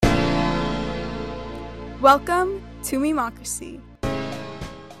Welcome to Meme-ager.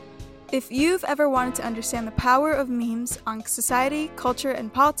 If you've ever wanted to understand the power of memes on society, culture,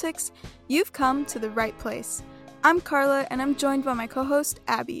 and politics, you've come to the right place. I'm Carla, and I'm joined by my co-host,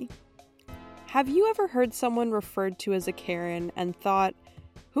 Abby. Have you ever heard someone referred to as a Karen and thought,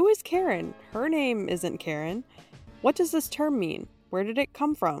 who is Karen? Her name isn't Karen. What does this term mean? Where did it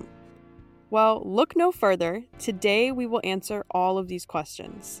come from? Well, look no further. Today we will answer all of these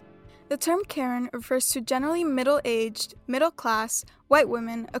questions. The term Karen refers to generally middle-aged, middle-class, white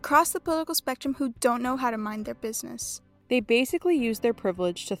women across the political spectrum who don't know how to mind their business. They basically use their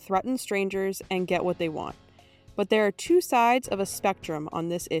privilege to threaten strangers and get what they want. But there are two sides of a spectrum on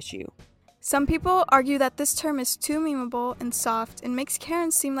this issue. Some people argue that this term is too memeable and soft and makes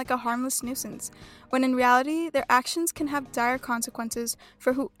Karens seem like a harmless nuisance, when in reality, their actions can have dire consequences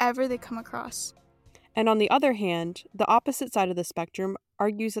for whoever they come across. And on the other hand, the opposite side of the spectrum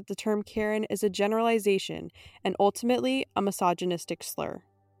argues that the term Karen is a generalization and ultimately a misogynistic slur.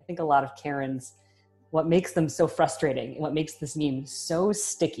 I think a lot of Karens, what makes them so frustrating, what makes this meme so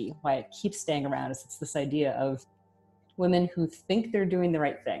sticky, why it keeps staying around, is it's this idea of women who think they're doing the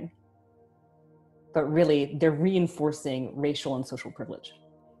right thing, but really they're reinforcing racial and social privilege.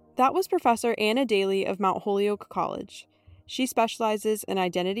 That was Professor Anna Daly of Mount Holyoke College. She specializes in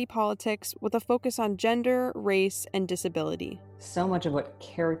identity politics with a focus on gender, race, and disability. So much of what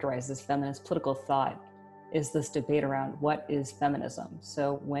characterizes feminist political thought is this debate around what is feminism.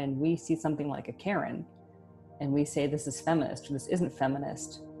 So when we see something like a Karen and we say this is feminist or this isn't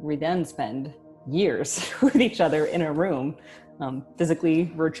feminist, we then spend years with each other in a room,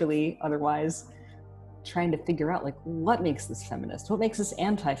 physically, virtually, otherwise, trying to figure out what makes this feminist? What makes this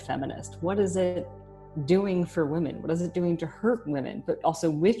anti-feminist? What is it doing for women? What is it doing to hurt women? But also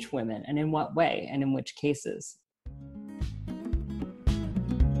which women and in what way and in which cases?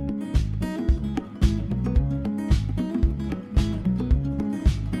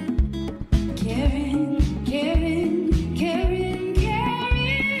 Karen, Karen, Karen,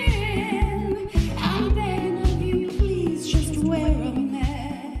 Karen, I'm begging of you, please just wear a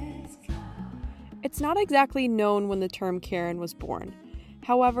mask. It's not exactly known when the term Karen was born.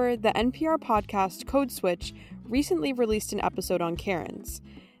 However, the NPR podcast Code Switch recently released an episode on Karens.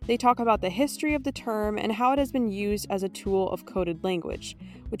 They talk about the history of the term and how it has been used as a tool of coded language,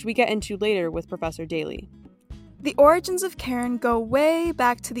 which we get into later with Professor Daly. The origins of Karen go way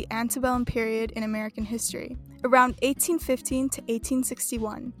back to the antebellum period in American history, around 1815 to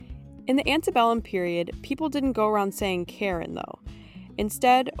 1861. In the antebellum period, people didn't go around saying Karen, though.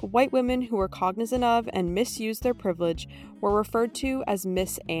 Instead, white women who were cognizant of and misused their privilege were referred to as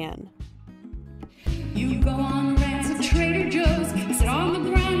Miss Anne. You go on rants at Trader Joe's, sit on the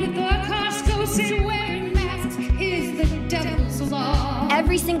ground at the Costco, say wearing masks is the devil's law.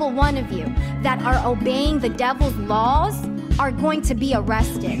 Every single one of you that are obeying the devil's laws are going to be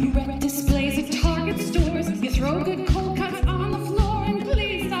arrested. You wreck displays at Target stores, you throw good cold cuts on the floor, and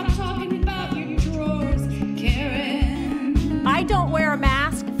please stop talking about your drawers, Karen. I don't wear a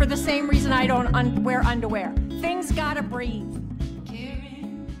mask for the same reason I don't wear underwear. Things gotta breathe.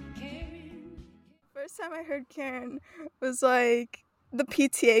 First time I heard Karen was the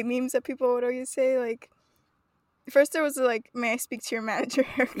PTA memes that people would always say, first there was may I speak to your manager?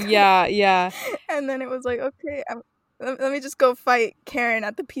 Yeah. And then it was okay, let me just go fight Karen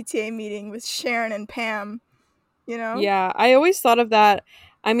at the PTA meeting with Sharon and Pam, you know? Yeah, I always thought of that.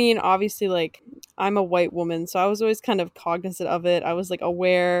 I mean, obviously, I'm a white woman, so I was always kind of cognizant of it. I was,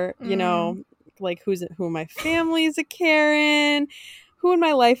 aware, you know, who in my family is a Karen, who in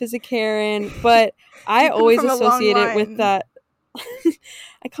my life is a Karen, but I always associate it with that.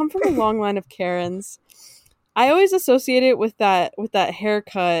 I come from a long line of Karens. I always associate it with that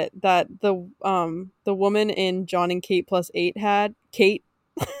haircut that the woman in John and Kate plus 8 had. Kate,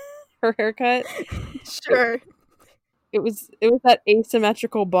 her haircut. Sure. It was that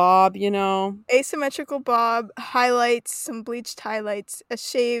asymmetrical bob, you know. Asymmetrical bob, highlights, some bleached highlights, a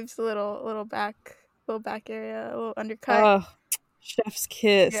shaved little back area, a little undercut. Oh, chef's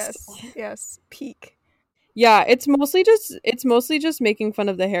kiss. Yes, peak. Yeah, it's mostly just making fun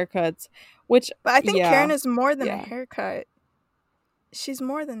of the haircuts, which. But I think Karen is more than a haircut. She's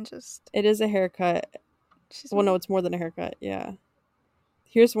more than just. It is a haircut. No, it's more than a haircut. Yeah.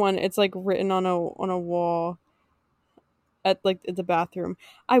 Here's one. It's written on a wall. At the bathroom.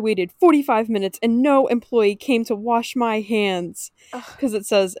 I waited 45 minutes and no employee came to wash my hands. Because it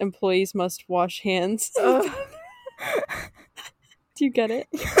says employees must wash hands. Do you get it?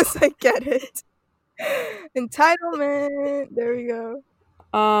 Yes, I get it. Entitlement. There we go.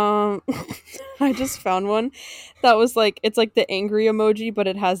 I just found one that was it's the angry emoji, but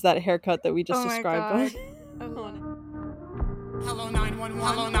it has that haircut that we just described. Hello 911.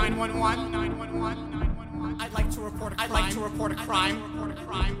 Hello 911. 911. I'd like to report a crime.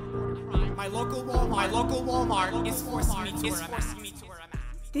 My local Walmart is forcing me to wear a mask.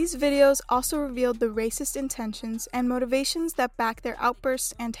 These videos also revealed the racist intentions and motivations that back their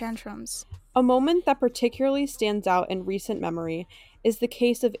outbursts and tantrums. A moment that particularly stands out in recent memory is the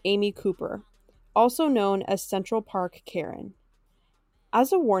case of Amy Cooper, also known as Central Park Karen.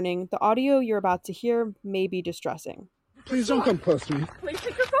 As a warning, the audio you're about to hear may be distressing. Please don't come close to me. Please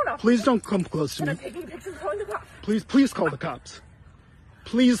take your phone off. Please don't come close to me. I'm taking pictures, calling the cops. Please call the cops.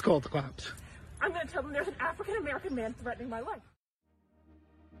 Please call the cops. I'm going to tell them there's an African-American man threatening my life.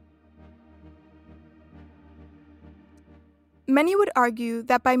 Many would argue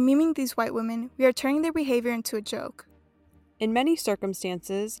that by memeing these white women, we are turning their behavior into a joke. In many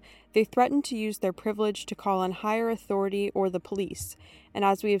circumstances, they threaten to use their privilege to call on higher authority or the police, and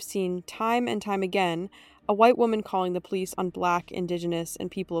as we have seen time and time again, a white woman calling the police on Black, Indigenous,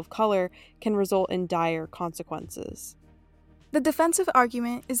 and people of color can result in dire consequences. The defensive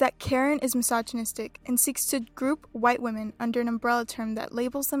argument is that Karen is misogynistic and seeks to group white women under an umbrella term that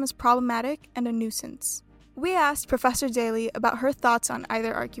labels them as problematic and a nuisance. We asked Professor Daly about her thoughts on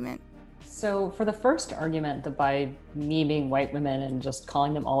either argument. So for the first argument that by memeing white women and just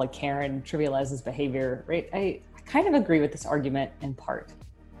calling them all a Karen trivializes behavior, right? I kind of agree with this argument in part,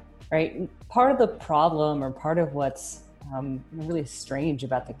 right? Part of the problem or part of what's really strange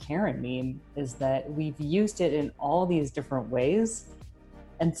about the Karen meme is that we've used it in all these different ways.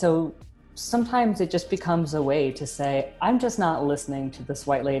 And so sometimes it just becomes a way to say, I'm just not listening to this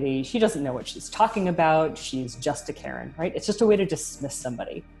white lady. She doesn't know what she's talking about. She's just a Karen, right? It's just a way to dismiss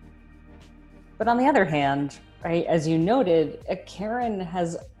somebody. But on the other hand, right, as you noted, a Karen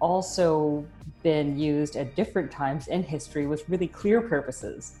has also been used at different times in history with really clear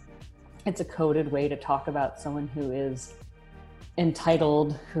purposes. It's a coded way to talk about someone who is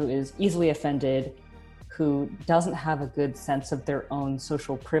entitled, who is easily offended, who doesn't have a good sense of their own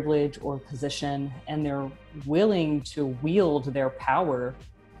social privilege or position, and they're willing to wield their power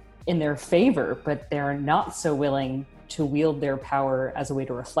in their favor, but they're not so willing to wield their power as a way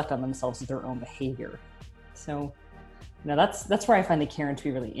to reflect on themselves and their own behavior. So, that's where I find the Karen to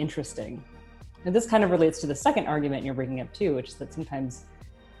be really interesting. And this kind of relates to the second argument you're bringing up too, which is that sometimes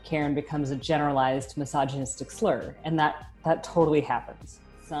Karen becomes a generalized misogynistic slur, and that totally happens.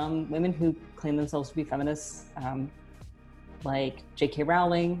 Some women who claim themselves to be feminists, like J.K.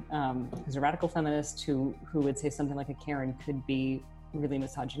 Rowling, who's a radical feminist who would say something like a Karen could be really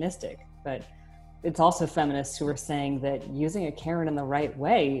misogynistic. But it's also feminists who are saying that using a Karen in the right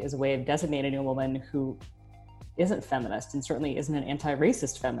way is a way of designating a woman who isn't feminist and certainly isn't an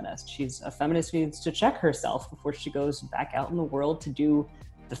anti-racist feminist. She's a feminist who needs to check herself before she goes back out in the world to do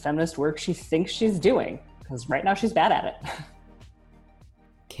the feminist work she thinks she's doing, because right now she's bad at it.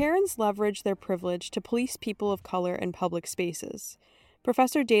 Karens leverage their privilege to police people of color in public spaces.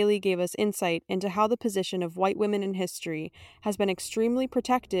 Professor Daly gave us insight into how the position of white women in history has been extremely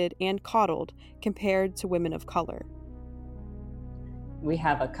protected and coddled compared to women of color. We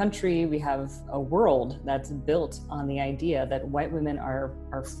have a country, we have a world that's built on the idea that white women are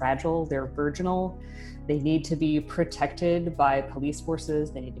fragile, they're virginal, they need to be protected by police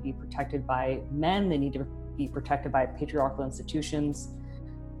forces, they need to be protected by men, they need to be protected by patriarchal institutions,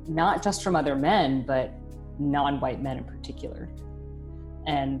 not just from other men, but non-white men in particular.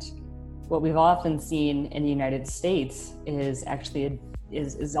 And what we've often seen in the United States is actually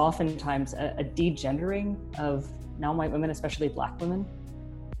is oftentimes a degendering of non-white women, especially Black women.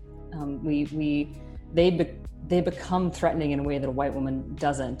 They become threatening in a way that a white woman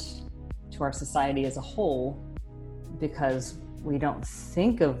doesn't to our society as a whole, because we don't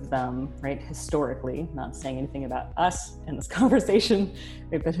think of them, right, historically, not saying anything about us in this conversation,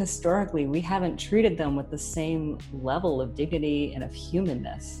 right, but historically, we haven't treated them with the same level of dignity and of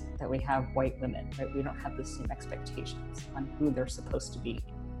humanness that we have white women, right? We don't have the same expectations on who they're supposed to be.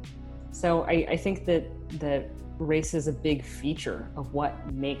 So I think that race is a big feature of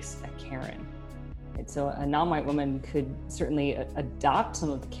what makes a Karen. Right? So a non-white woman could certainly adopt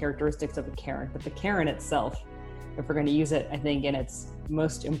some of the characteristics of a Karen, but the Karen itself, if we're going to use it, I think, in its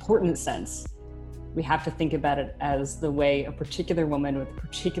most important sense, we have to think about it as the way a particular woman with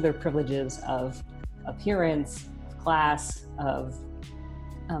particular privileges of appearance, of class, of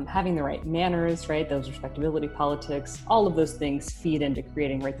having the right manners, right, those respectability politics, all of those things feed into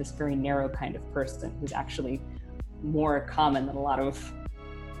creating, right, this very narrow kind of person who's actually more common than a lot of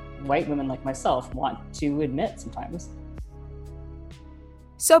white women like myself want to admit sometimes.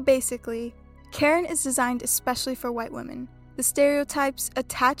 So basically, Karen is designed especially for white women. The stereotypes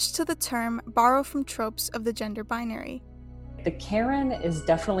attached to the term borrow from tropes of the gender binary. The Karen is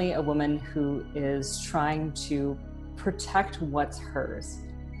definitely a woman who is trying to protect what's hers.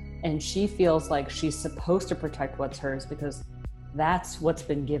 And she feels like she's supposed to protect what's hers because that's what's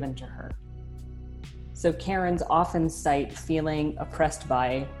been given to her. So Karens often cite feeling oppressed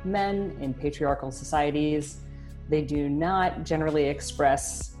by men in patriarchal societies. They do not generally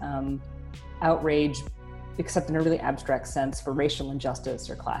express outrage, except in a really abstract sense, for racial injustice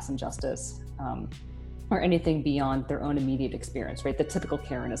or class injustice, or anything beyond their own immediate experience, right? The typical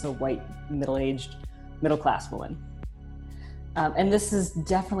Karen is a white, middle-aged, middle-class woman. And this is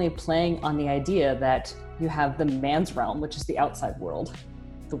definitely playing on the idea that you have the man's realm, which is the outside world,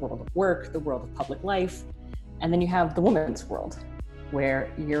 the world of work, the world of public life, and then you have the woman's world, where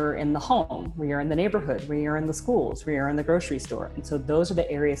you're in the home, where you're in the neighborhood, where you're in the schools, where you're in the grocery store. And so those are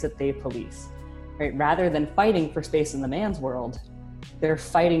the areas that they police, right? Rather than fighting for space in the man's world, they're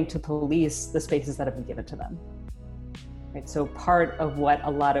fighting to police the spaces that have been given to them. Right? So part of what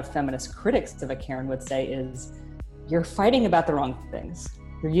a lot of feminist critics of a Karen would say is, you're fighting about the wrong things.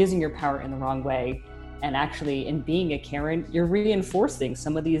 You're using your power in the wrong way. And actually, in being a Karen, you're reinforcing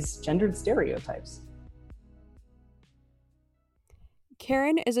some of these gendered stereotypes.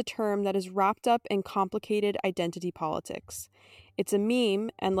 Karen is a term that is wrapped up in complicated identity politics. It's a meme,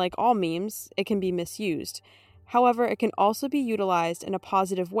 and like all memes, it can be misused. However, it can also be utilized in a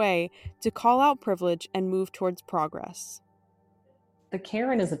positive way to call out privilege and move towards progress. The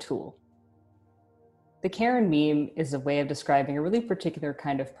Karen is a tool. The Karen meme is a way of describing a really particular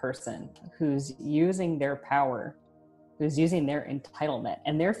kind of person who's using their power, who's using their entitlement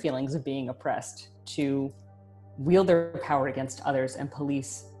and their feelings of being oppressed to wield their power against others and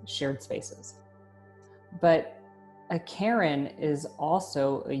police shared spaces. But a Karen is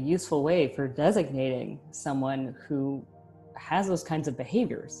also a useful way for designating someone who has those kinds of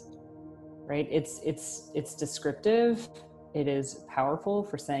behaviors, right? It's descriptive. It is powerful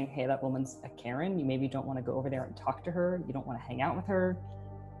for saying, hey, that woman's a Karen. You maybe don't want to go over there and talk to her. You don't want to hang out with her.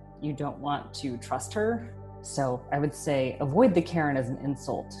 You don't want to trust her. So I would say avoid the Karen as an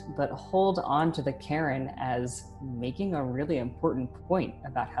insult, but hold on to the Karen as making a really important point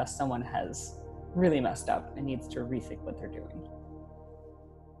about how someone has really messed up and needs to rethink what they're doing.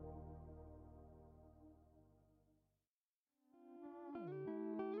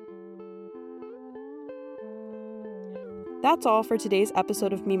 That's all for today's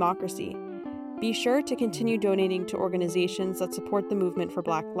episode of Meme-ager. Be sure to continue donating to organizations that support the movement for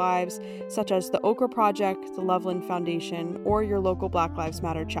Black lives, such as the Okra Project, the Loveland Foundation, or your local Black Lives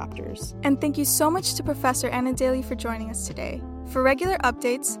Matter chapters. And thank you so much to Professor Anna Daly for joining us today. For regular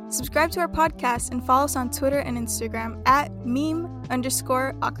updates, subscribe to our podcast and follow us on Twitter and Instagram at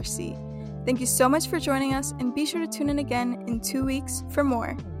meme_ocracy. Thank you so much for joining us, and be sure to tune in again in 2 weeks for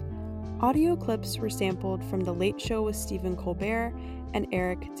more. Audio clips were sampled from The Late Show with Stephen Colbert and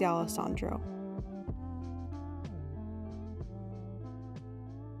Eric D'Alessandro.